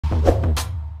Hey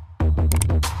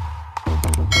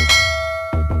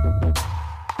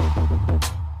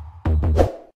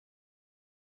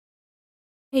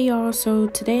y'all, so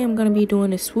today I'm going to be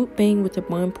doing a swoop bang with a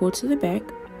bun pull to the back.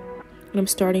 And I'm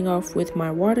starting off with my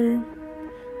water,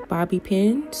 bobby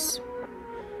pins,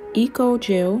 eco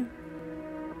gel,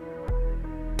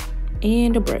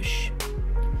 and a brush.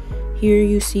 Here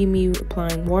you see me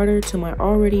applying water to my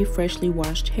already freshly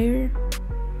washed hair,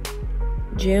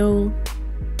 gel,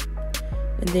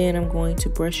 and then I'm going to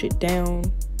brush it down.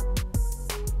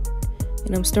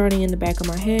 And I'm starting in the back of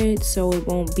my head so it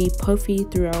won't be puffy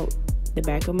throughout the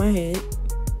back of my head.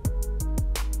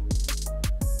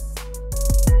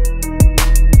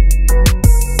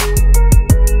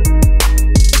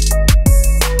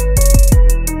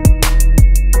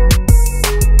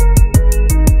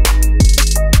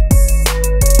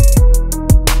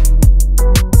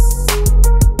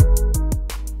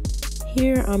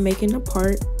 Here I'm making a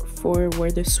part for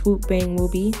where the swoop bang will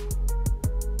be.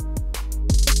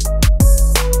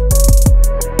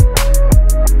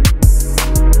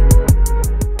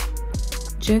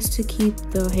 Just to keep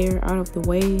the hair out of the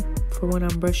way for when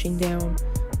I'm brushing down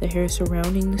the hair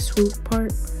surrounding the swoop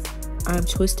part, I'm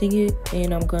twisting it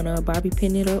and I'm gonna bobby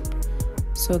pin it up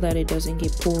so that it doesn't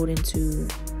get pulled into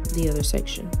the other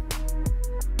section.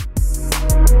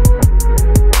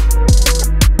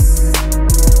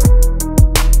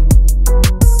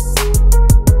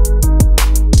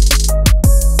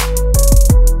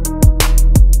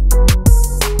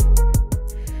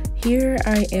 Here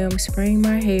I am spraying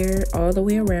my hair all the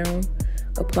way around,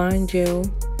 applying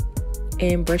gel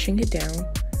and brushing it down.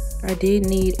 I did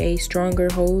need a stronger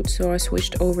hold, so I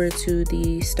switched over to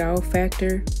the Style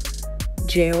Factor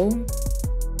gel.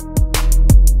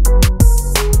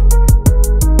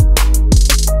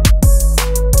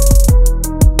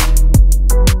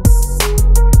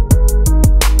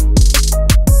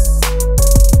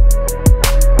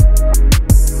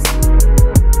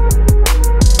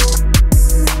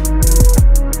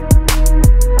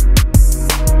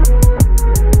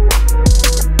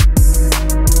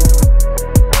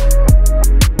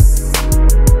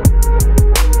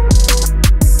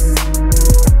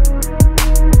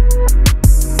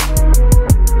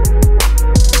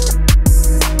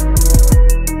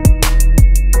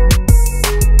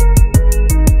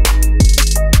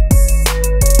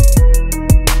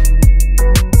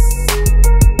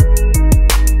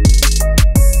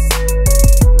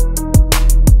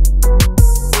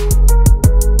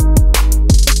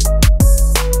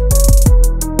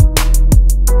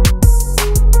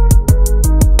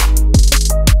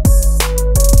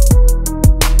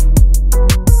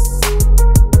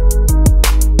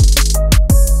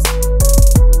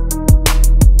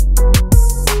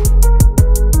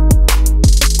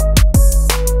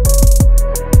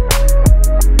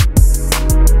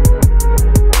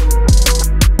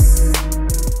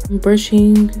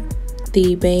 Brushing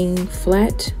the bang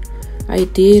flat, I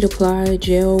did apply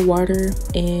gel, water,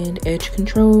 and edge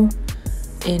control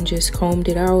and just combed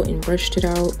it out and brushed it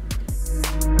out.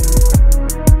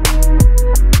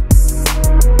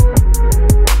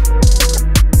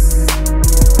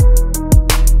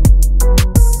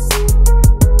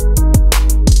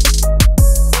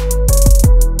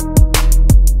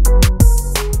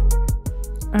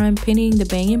 I'm pinning the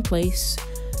bang in place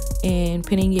and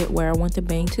pinning it where I want the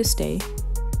bang to stay.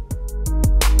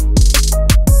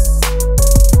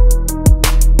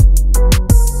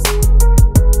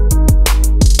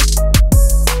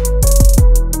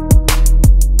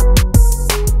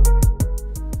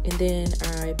 And then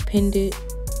I pinned it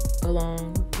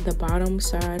along the bottom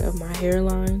side of my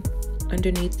hairline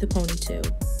underneath the ponytail.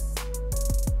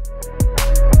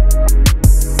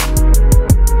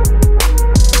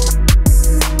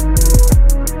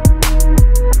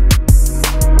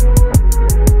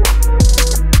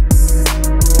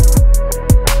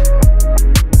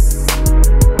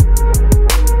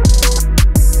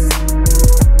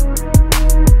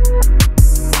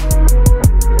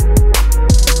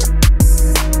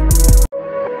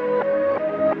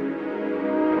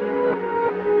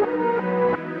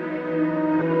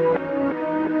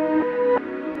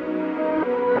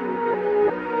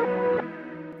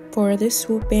 For this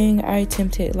swoop bang, I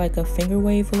attempted like a finger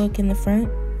wave look in the front.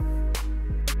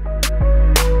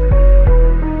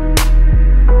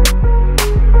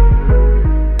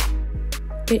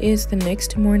 It is the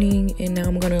next morning and now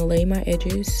I'm gonna lay my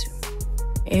edges.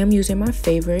 I am using my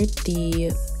favorite,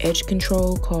 the edge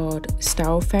control called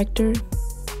Style Factor.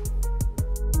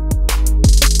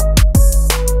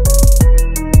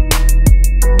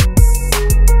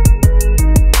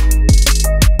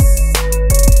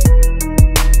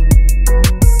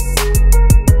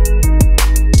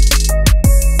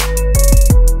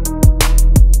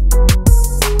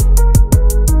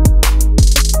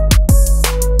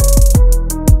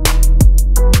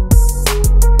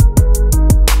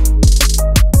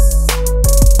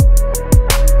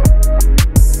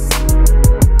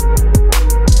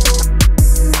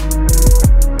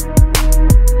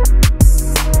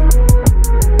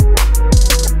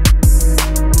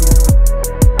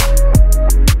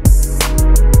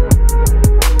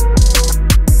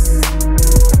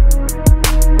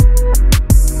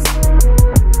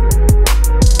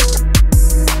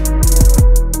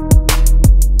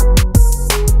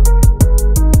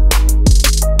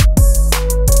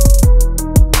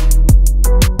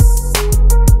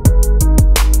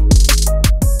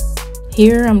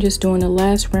 Here, I'm just doing a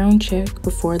last round check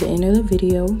before the end of the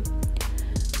video.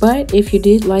 But if you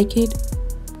did like it,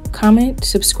 comment,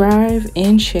 subscribe,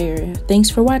 and share.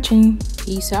 Thanks for watching.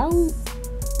 Peace out.